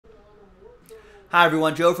Hi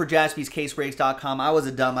everyone, Joe for JaspysCaseBreaks.com. I was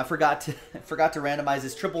a dumb. I forgot to randomize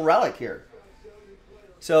this triple relic here.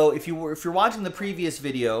 So if you're watching the previous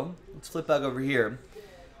video, let's flip back over here.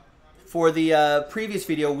 For the previous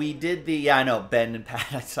video, we did the I know Ben and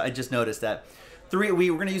Pat. I just noticed that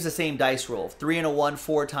we were going to use the same dice roll, 3 and a 1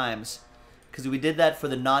 4 times, because we did that for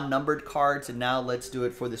the non-numbered cards, and now let's do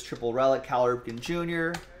it for this triple relic: Cal Ripken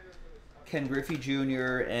Jr., Ken Griffey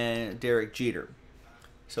Jr., and Derek Jeter.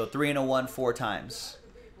 So 3 and a 1 4 times.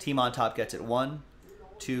 Team on top gets it 1,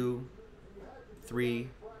 2, 3,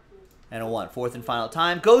 and a 1. Fourth and final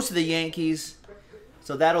time goes to the Yankees.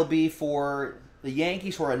 So that'll be for the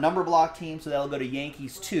Yankees, who are a number block team. So that'll go to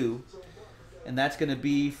Yankees 2, and that's going to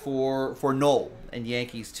be for Noel and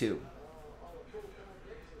Yankees 2.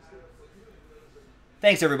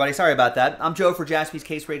 Thanks everybody. Sorry about that. I'm Joe for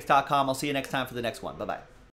JaspysCaseBreaks.com. I'll see you next time for the next one. Bye bye.